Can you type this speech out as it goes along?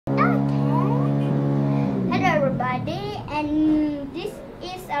everybody, and this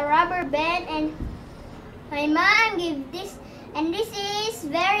is a rubber band, and my mom gave this, and this is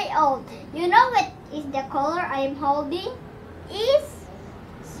very old. You know what is the color I am holding? Is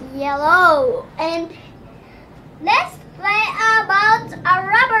yellow. And let's play about a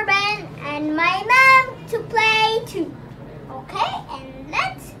rubber band, and my mom to play too. Okay, and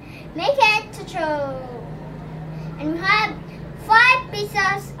let's make it to show. And we have 5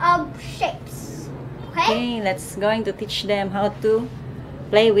 pieces of shapes. Okay, let's going to teach them how to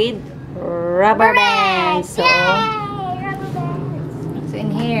play with rubber bands. So, yay, rubber bands. So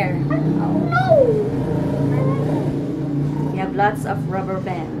in here, Oh no! we have lots of rubber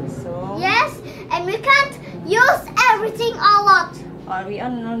bands. So Yes, and we can't use everything a lot. we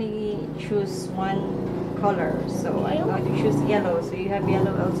only choose one color. So I'm going to choose yellow. So you have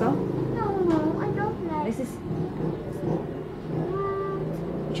yellow also. No, I don't like. This is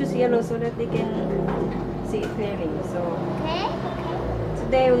choose yellow so that they can see it clearly. So Okay.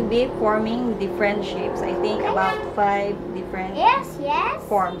 today we'll be forming different shapes. I think about 5 different Yes.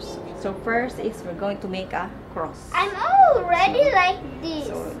 forms. So first is we're going to make a cross. I'm already like this.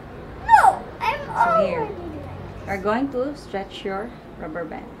 So No, I'm here. already like. You're going to stretch your rubber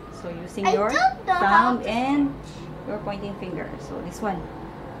band. So using I your don't know how thumb to and your pointing finger. So this one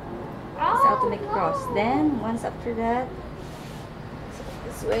is Oh, how to make a cross. no. Then once after that, so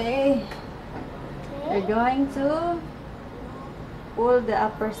this way, you're Okay. going to pull the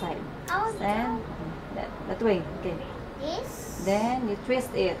upper side. Oh, Then that way. Okay. this. Then you twist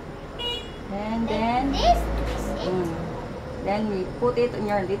it. And then This. Twist it. then we put it on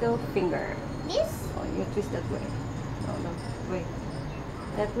your little finger. This. Oh, you twist that way. No, wait.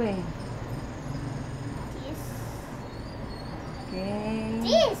 That way. This. Okay.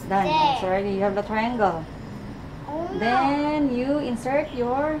 This, Done. there. So already you have the triangle. Oh no. Then you insert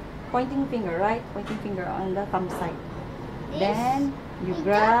your pointing finger, right? Pointing finger on the thumb side. This. Then you I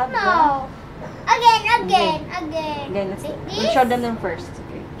grab don't know. Again. Again, we'll This. show them first.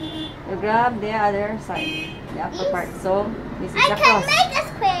 Okay. You grab the other side, the upper This. part. So this is I a can cross. make a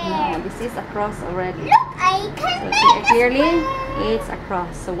square. No, this is a cross already. Look, I can So make a clearly, square. it's a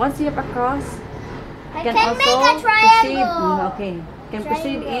cross. So once you have a cross, I you can also make a proceed. triangle. Okay, you can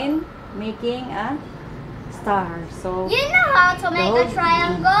proceed Triangle. in making a star. So You know how to make a Those-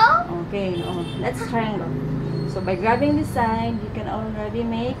 triangle? okay, let's triangle. So by grabbing this side, you can already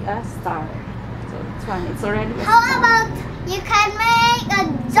make a star. So it's fun. It's already a How star. about you can make a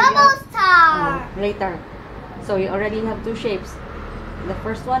double star? Later. So you already have 2 shapes. The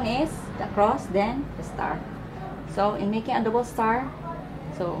first one is the cross, then the star. So in making a double star,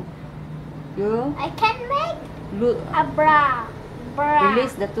 so you I can make lo- a bra.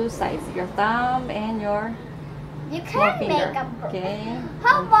 release the 2 sides, your thumb and your You small can finger. make a bra. Okay.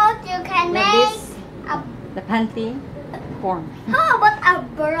 How about you can Now make this, a the panty form. How about a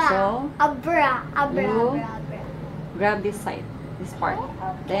bra? So, a bra. you grab this side, this part.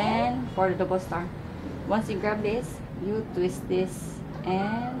 Okay. Then for the double star, once you grab this, you twist this,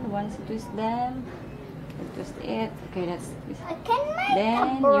 and once you twist them, you twist it. Okay, that's this. I can make a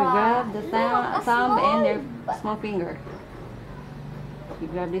Then bra. you grab the Look, a thumb and small their bra. small finger. You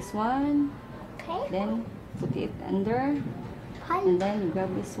grab this one, Okay. then put it under, and then you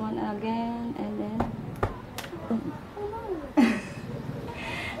grab this one again, and then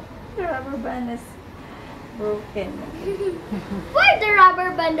the rubber band is broken. Where the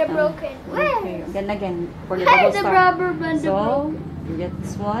rubber band are broken? Where? Okay, again for the Where double the star. rubber band are So broken? you get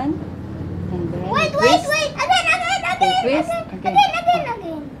this one, and then Wait. you twist. Again. twist. Okay.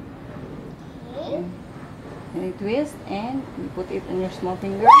 Okay. And you twist, and you put it on your small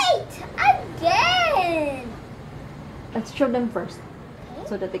finger. Wait! Again! Let's show them first,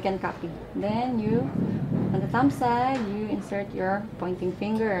 so that they can copy. Then you, on the thumb side, you insert your pointing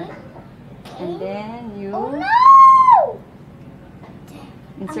finger, and then you Oh no!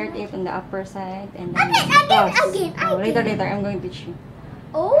 insert it on the upper side, and then Again, you cross. again. Later, I'm going to teach you.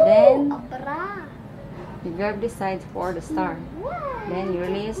 Oh! Then- a bra. You grab this side for the star. Wow. Then you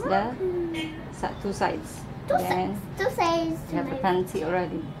release the 2 sides. Then Two sides. you have the panty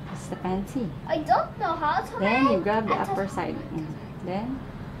already. It's the panty. I don't know how to Then make you grab the a upper side. Then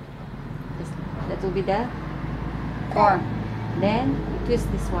that will be the form. Then you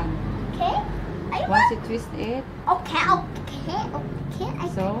twist this one. Okay. I Once want. you twist it, Okay. I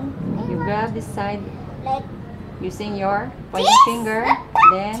so you grab this side like using your pointing this. finger.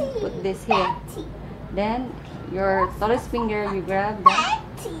 Then put this here. Patty. Then your tallest finger, you grab the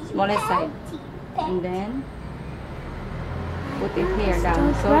smallest side. And then put it here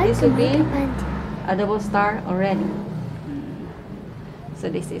down. So this will be a double star already. So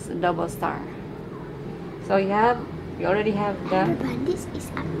this is a double star. So So you already have the This is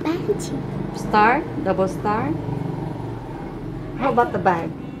a panty. star, double star. How about the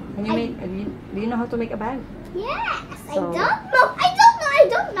bag? Can you make? Do you know how to make a bag? Yes. So- I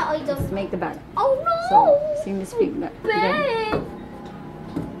don't know. Let's make the bag. Oh no. So sing this big bag. Bag.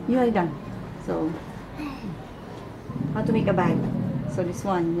 You are done. So how to make a bag? So this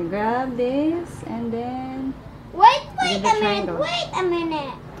one, you grab this and then Wait Give the a minute. triangle. Wait a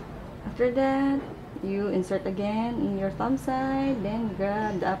minute. after that you insert again in your thumb side. Then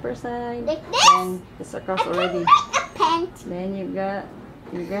grab the upper side. Like this? And it's across already. Make a panty. Then you grab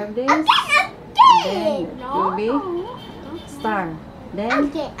this. Again. Then it will be star.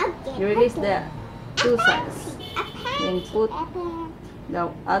 Then Again. you release the two sides. Then put the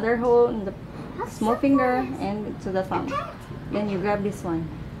other hole in the small finger and to the thumb. Then you grab this one.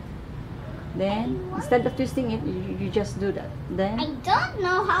 Then instead of twisting it, you just do that. I Then don't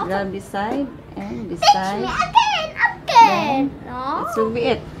know how to grab this side and this teach me side. again. No. This will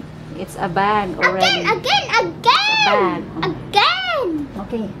be it. It's a bag already. Again. bag. Again.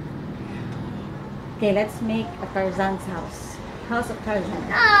 Okay. Okay, let's make a Tarzan's house. House of Tarzan.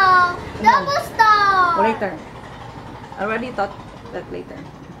 No. Double star. Or later. I already thought that later.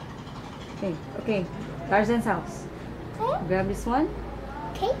 Okay. Tarzan's house. Okay. Grab this one.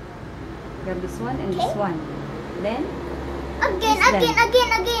 Okay. Grab this one and this Okay. one. Then,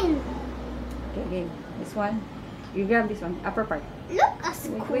 Again. okay. This one. You grab this one. Upper part. Look, a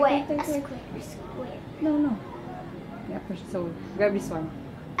square. wait. A square. No. The upper. So, grab this one.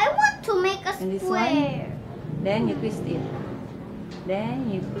 I want to make a And this square. Then, you twist it. Then,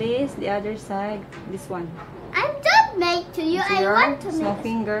 you place the other side. This one. I'm just made to you. Into I your want to small make.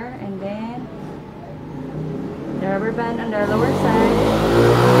 finger. And then, the rubber band on the lower side.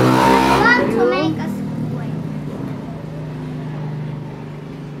 I want to You- make a square.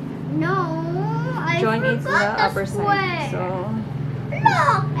 No, I Join it to the forgot the upper square. side. So, Look,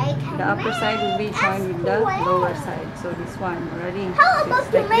 I can the upper side will be make joined a with the square. lower side. So, this one already. How So about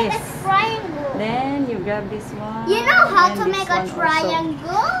it's to like make this. a triangle? Then, you grab this one. You know how and to this make a one also.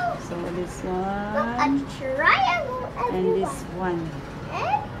 triangle? So, this Look, a one. triangle, And everyone. this one.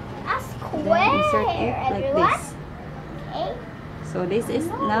 And a Then, square, insert it like everyone. this. Okay. So, this is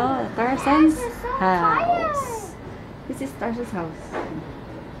now Tarzan's I'm so house. This is Tarzan's house.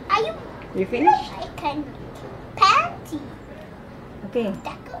 Are you? You finished? I can panty. Okay.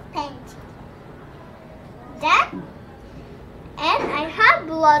 Deco panty. That. And I have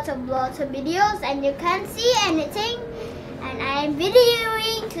lots of videos, and you can't see anything. And I'm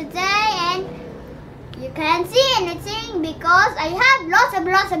videoing today, and you can't see anything because I have lots of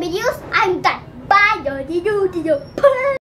videos. I'm done. Bye.